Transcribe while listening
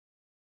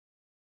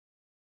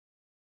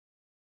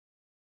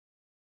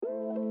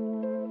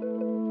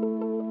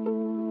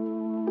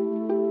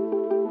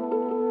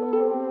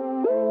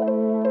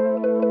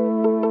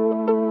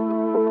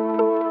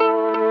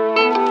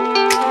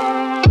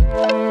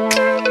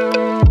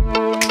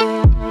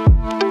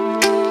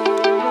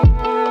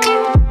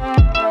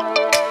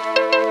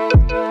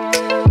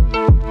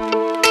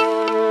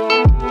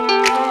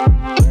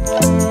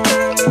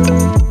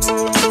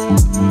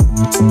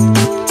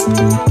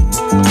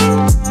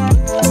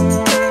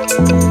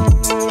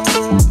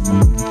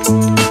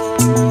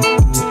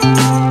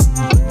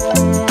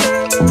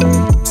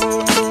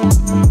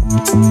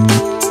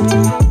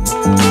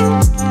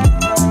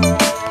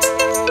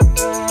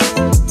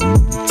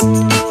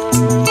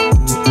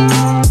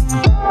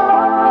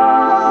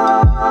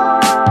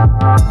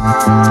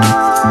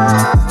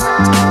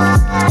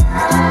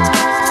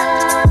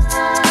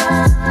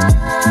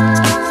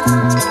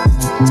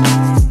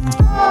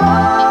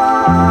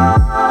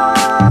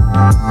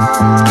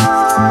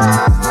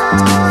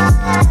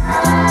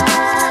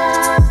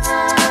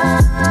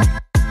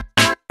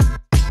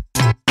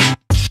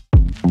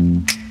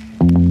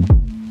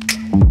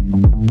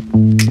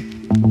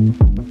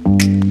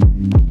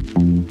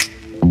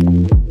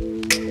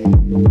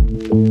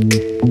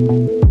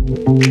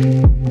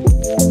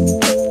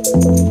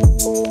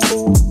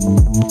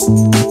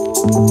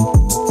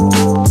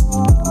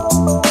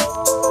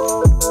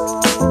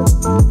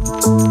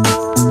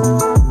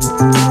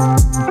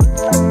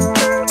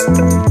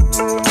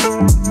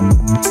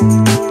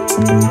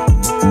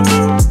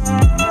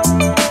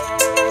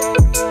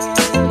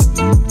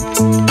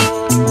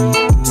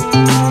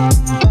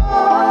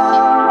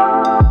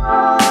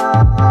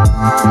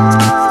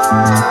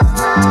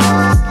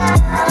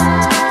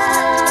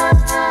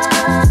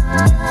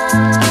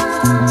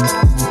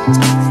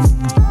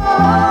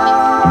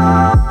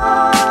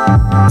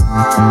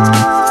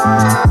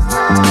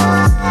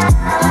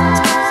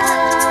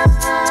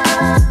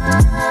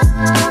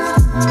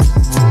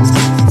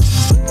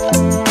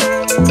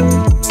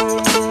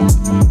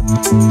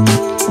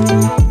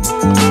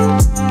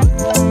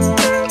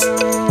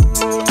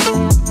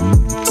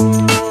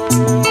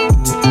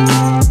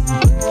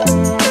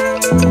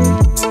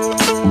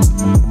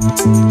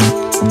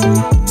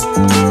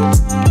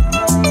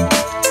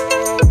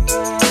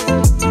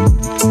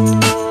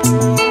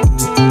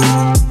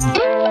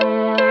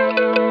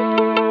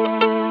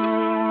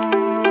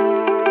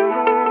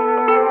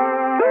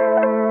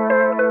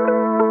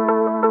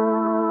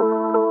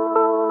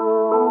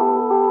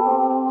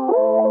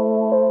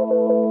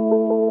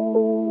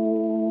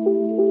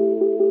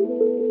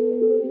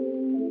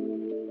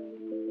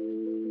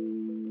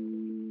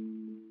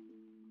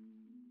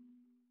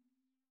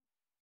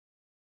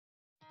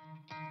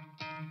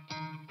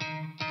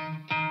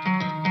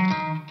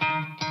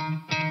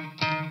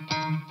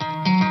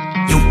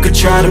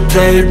Try to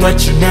play,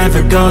 but you're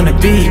never gonna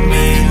beat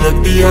me.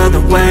 Look the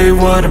other way,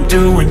 what I'm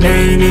doing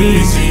ain't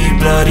easy.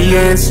 Bloody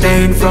hands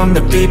stained from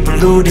the people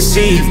who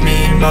deceive me.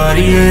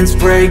 Muddy hands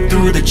break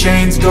through the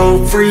chains,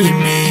 go free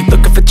me.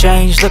 Looking for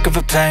change, looking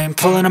for pain.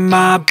 Pulling a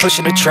mob,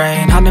 pushing a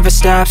train. I'll never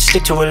stop,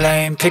 stick to a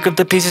lane. Pick up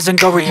the pieces and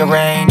go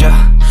rearrange.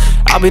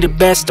 I'll be the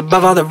best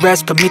above all the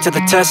rest, put me to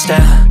the test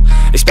and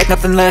expect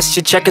nothing less,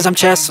 your check is I'm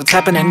chess, what's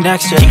happening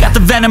next, yeah. He got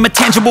the venom, a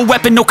tangible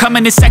weapon, no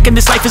coming in second.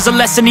 This life is a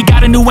lesson, he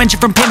got a new engine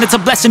from pain, it's a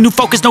blessing. New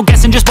focus, no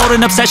guessing, just bold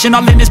and obsession.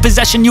 All in his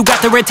possession, you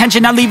got their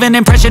attention. I'll leave an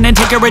impression and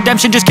take your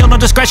redemption. Just kill, no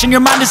discretion,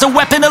 your mind is a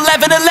weapon.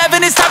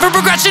 11-11, it's time for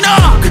progression,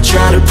 You could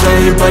try to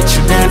play, but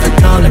you're never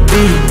gonna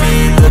beat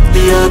me. Look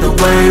the other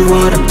way,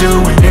 what I'm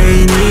doing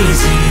ain't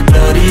easy.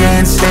 Bloody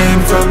hands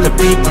stained from the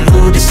people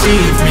who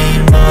deceive me.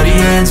 Muddy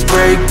hands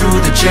break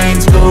through the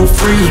chains, go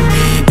free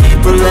me.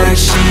 People like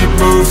sheep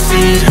move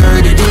feet,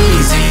 hurt it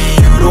easy.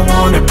 You don't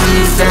wanna be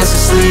fast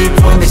asleep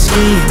when they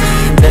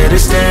scheming. Better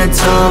stand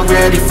tall,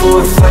 ready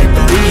for a fight,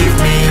 believe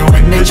me.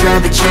 When they try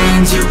the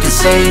chains, you can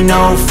say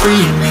no,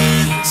 free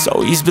me.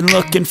 So he's been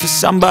looking for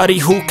somebody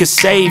who could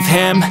save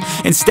him,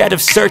 instead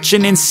of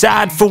searching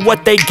inside for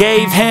what they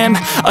gave him.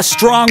 A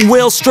strong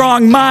will,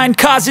 strong mind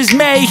causes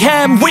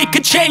mayhem. We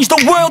could change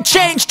the world,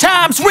 change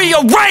times,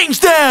 rearrange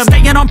them.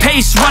 Staying on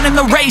pace, running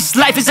the race.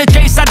 Life is a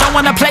chase, I don't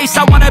want a place,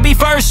 I wanna be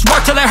first.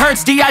 Work till it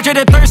hurts,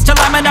 dehydrated thirst till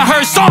I'm in a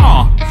hearse.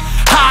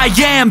 High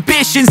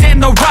ambitions in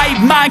the right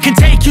mind can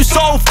take you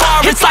so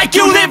far. It's like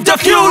you lived a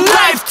few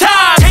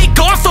lifetimes. Take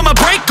off from a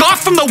break off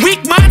from the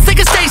weak minds, they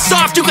can stay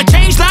soft. You can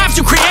change lives,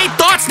 you create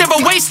thoughts, never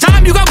waste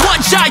time. You got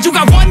one shot, you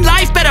got one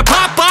life, better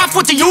pop off.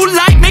 What do you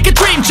like? Make a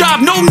dream job.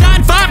 No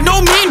 9-5,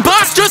 no mean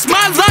boss, just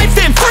my life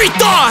and free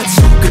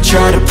thoughts. You could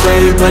try to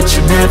play, but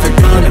you're never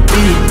gonna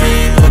beat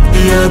me. Look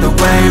the other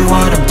way,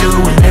 what I'm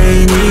doing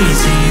ain't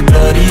easy.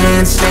 Bloody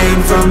hands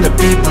stained from the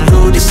people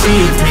who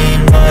deceive me.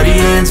 Muddy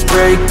hands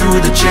break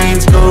through the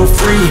chains, go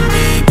free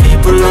me.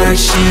 People like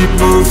sheep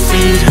move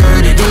feet,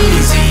 hurt it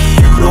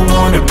easy. You don't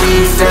wanna be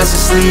fast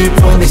asleep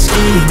when they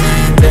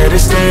scheming. Better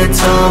stand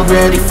tall,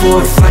 ready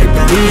for a fight,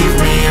 believe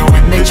me.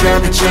 When they try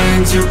the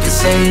chains, you can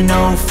say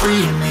no,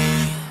 free me.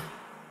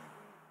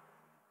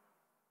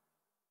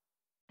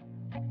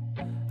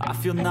 I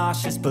feel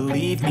nauseous,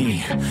 believe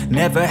me.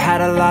 Never had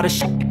a lot of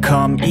shit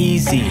come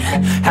easy.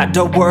 Had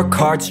to work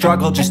hard,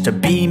 struggle just to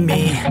be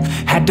me.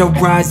 Had to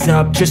rise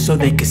up just so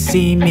they could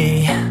see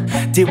me.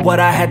 Did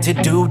what I had to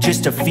do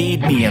just to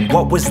feed me, and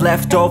what was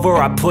left over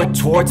I put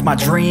towards my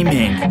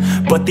dreaming.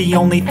 But the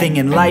only thing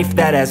in life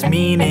that has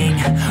meaning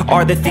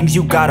are the things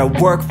you gotta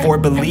work for,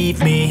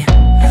 believe me.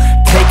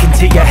 Take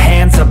into your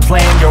hands a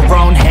plan, your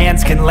own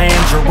hands can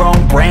land your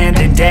own brand.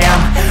 And damn,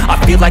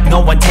 I feel like no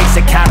one takes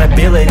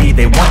accountability.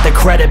 They want the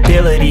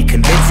credibility,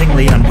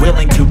 convincingly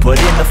unwilling to put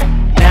in the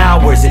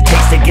hours it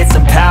takes to get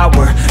some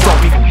power.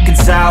 Don't be f***ing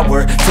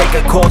sour, take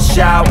a cold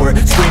shower.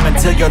 Scream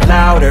until you're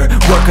louder,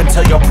 work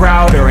until you're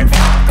prouder. And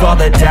f*** all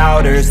the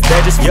doubters,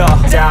 they're just your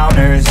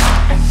downers.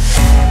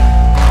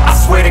 I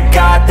swear to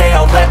God they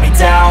all let me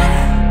down.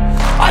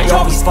 I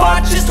always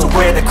fought just to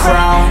wear the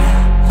crown.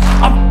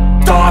 I'm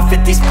off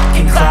at these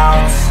fucking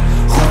clowns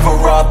who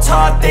were all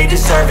taught they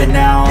deserve an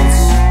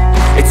ounce.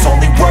 It's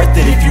only worth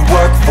it if you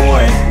work for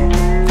it.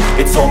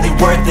 It's only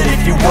worth it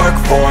if you work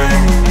for it.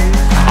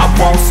 I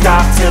won't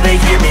stop till they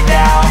hear me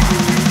now.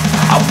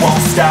 I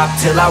won't stop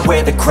till I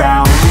wear the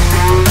crown.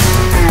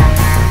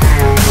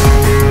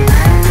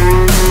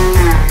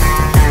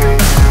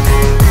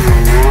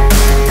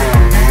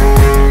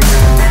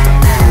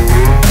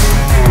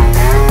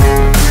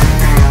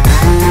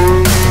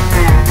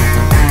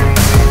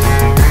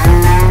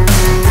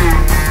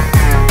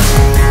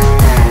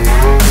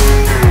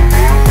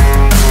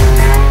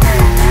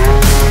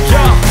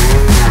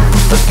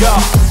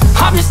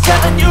 I'm just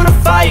telling you to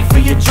fight for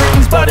your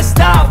dreams, but it's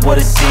not what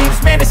it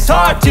seems. Man, it's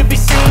hard to be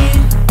seen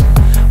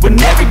when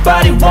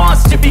everybody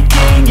wants to be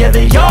king. Yeah,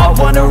 they all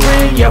wanna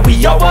ring, yeah,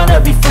 we all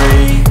wanna be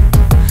free.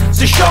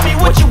 So show me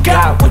what you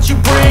got, what you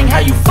bring, how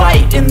you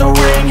fight in the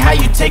ring, how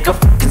you take a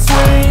fucking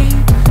swing.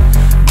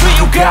 Do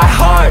you got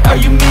heart, are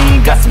you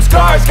mean? Got some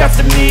scars, got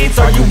some needs,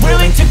 are you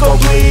willing to go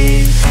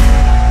bleed?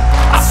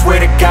 I swear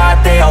to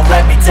God they all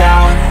let me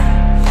down.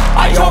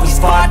 I always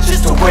fought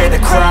just to wear the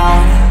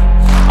crown.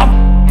 I'm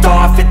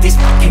off at these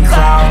fucking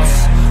clowns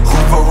who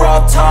were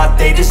all taught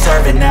they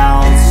deserve an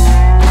ounce.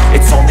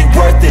 It's only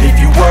worth it if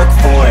you work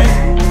for it.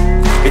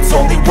 It's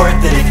only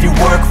worth it if you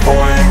work for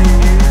it.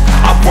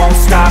 I won't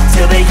stop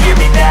till they hear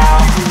me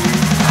now.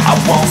 I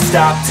won't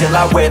stop till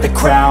I wear the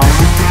crown.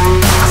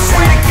 I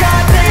swear to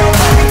God they all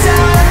let me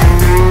down.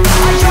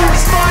 I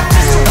always fought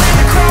just to wear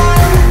the crown.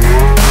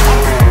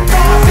 I'm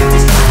off at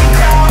these fucking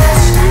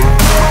clowns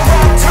who were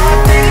all taught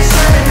they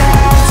deserve an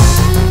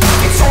ounce.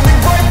 It's only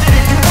worth it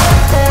if you work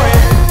for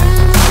it.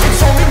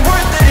 It's only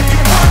worth it if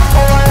you work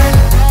for it.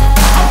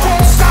 I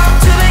won't stop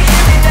till they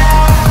hear me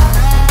now.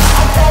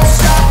 I won't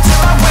stop till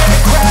I wear the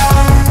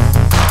crown.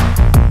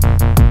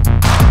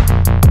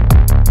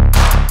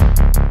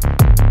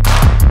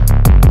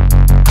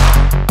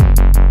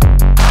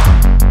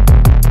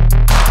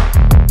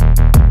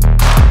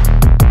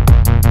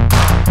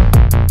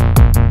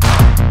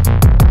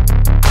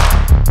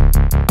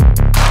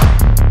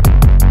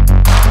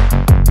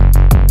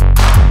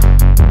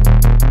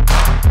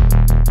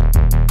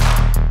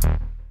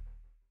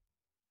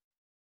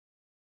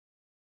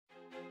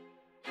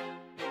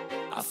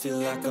 I feel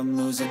like I'm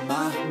losing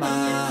my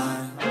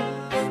mind.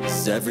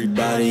 Is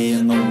everybody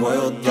in the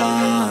world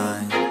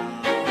blind?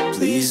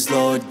 Please,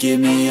 Lord, give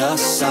me a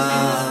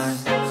sign,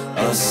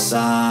 a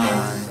sign.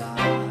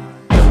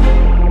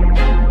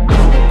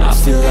 I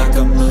feel like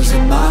I'm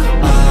losing my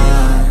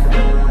mind.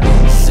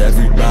 Is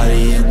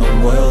everybody in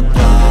the world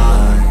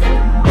blind?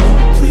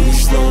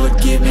 Please, Lord,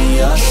 give me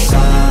a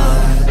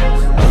sign,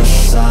 a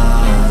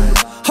sign.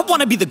 I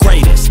wanna be the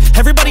greatest.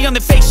 Everybody on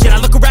the fake shit. I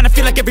look around and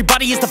feel like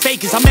everybody is the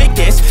fakest. I make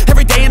this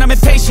every day and I'm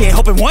impatient,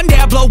 hoping one day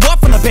I blow up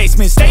from the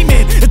basement.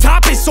 Statement, the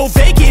top is so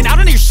vacant. I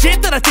don't hear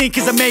shit that I think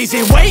is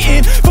amazing.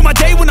 Waiting for my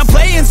day when I'm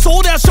playing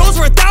sold out shows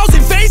for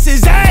 1,000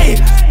 faces. Hey,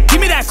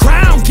 give me that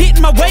crown, get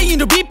in my way and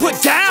to be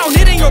put down.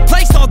 It ain't your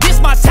place, all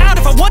this my town.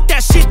 If I want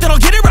that shit, then I'll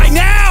get it right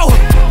now.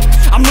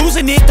 I'm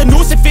losing it, the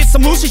noose it fits,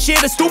 I'm losing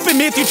shit. A stupid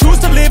myth, you choose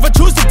to live or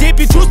choose to dip.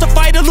 You choose to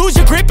fight or lose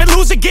your grip and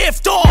lose a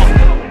gift.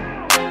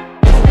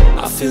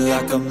 I feel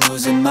like I'm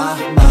losing my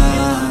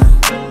mind.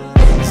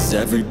 Is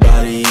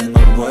everybody in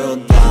the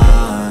world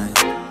blind?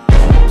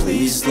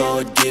 Please,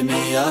 Lord, give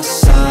me a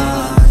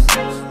sign,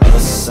 a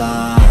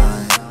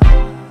sign.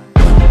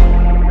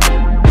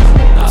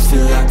 I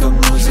feel like I'm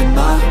losing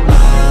my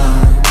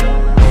mind.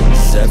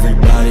 Is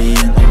everybody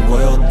in the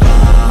world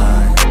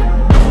blind?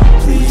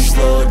 Please,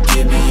 Lord,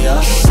 give me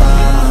a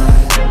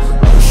sign,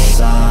 a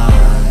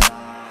sign.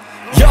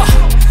 Yeah.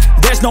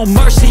 There's no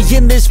mercy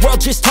in this world,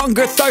 just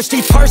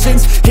hunger-thirsty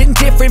persons in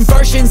different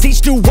versions.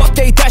 Each new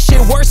update, that shit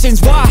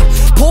worsens. Why?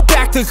 Pull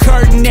back the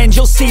curtain and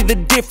you'll see the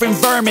different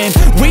vermin.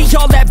 We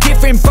all have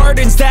different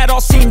burdens that all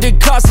seem to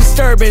cause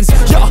disturbance.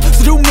 Yo,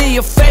 so do me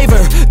a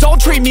favor, don't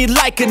treat me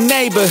like a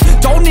neighbor.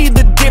 Don't need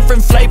the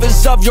different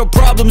flavors of your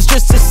problems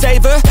just to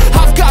savor.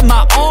 I've got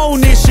my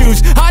own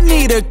issues, I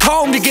need a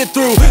comb to get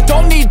through.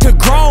 Don't need to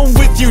groan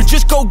with you,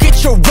 just go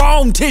get your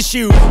own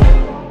tissue.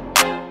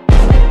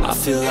 I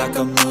feel like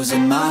I'm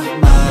losing my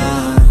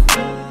mind.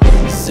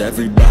 Is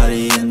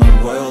everybody in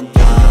the world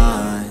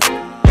blind?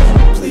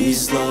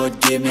 Please, Lord,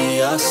 give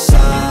me a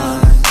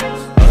sign,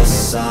 a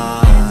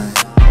sign.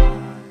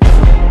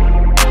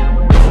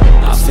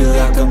 I feel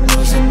like I'm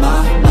losing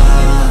my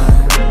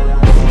mind.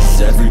 Is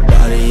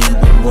everybody in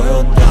the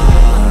world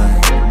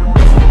blind?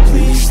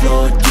 Please,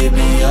 Lord, give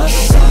me a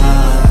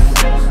sign,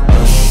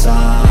 a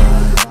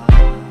sign.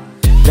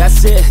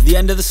 That's it, the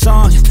end of the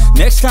song.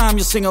 Next time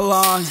you'll sing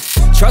along.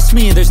 Trust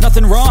me, there's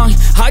nothing wrong.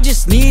 I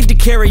just need to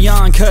carry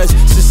on, cause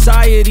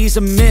society's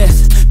a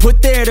myth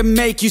put there to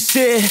make you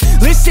sit.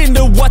 Listen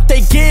to what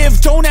they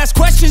give. Don't ask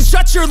questions,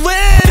 shut your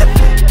lid.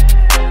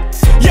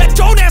 Yeah,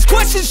 don't ask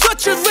questions,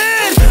 shut your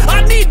lid.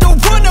 I need to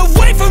run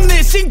away from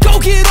this and go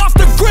get off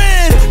the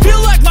grid.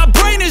 Feel like my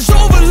brain is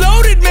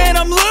overloaded, man,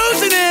 I'm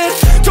losing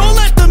it. Don't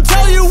let them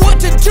tell you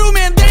what to do,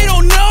 man, they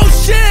don't know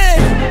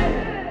shit.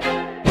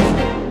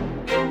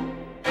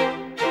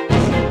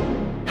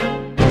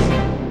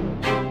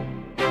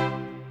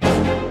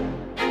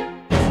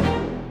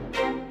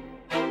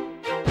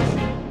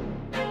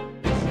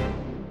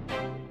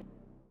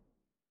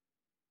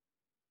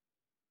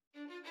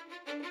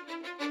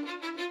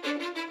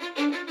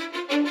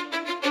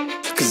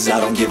 Cause I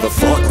don't give a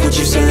fuck what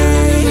you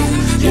say.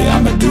 Yeah,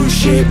 I'ma do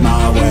shit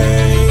my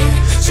way.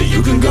 So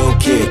you can go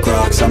kick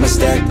rocks, I'ma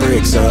stack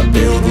bricks up,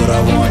 build what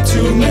I want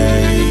to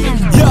make.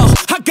 Yo,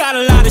 I got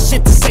a lot of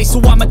shit to say, so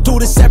I'ma do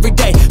this every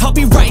day. I'll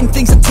be writing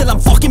things until I'm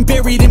fucking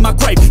buried in my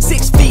grave.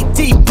 6 feet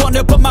deep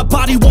under, but my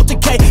body won't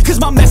decay. Cause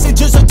my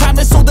messages are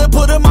timeless, so they'll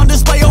put them on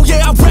display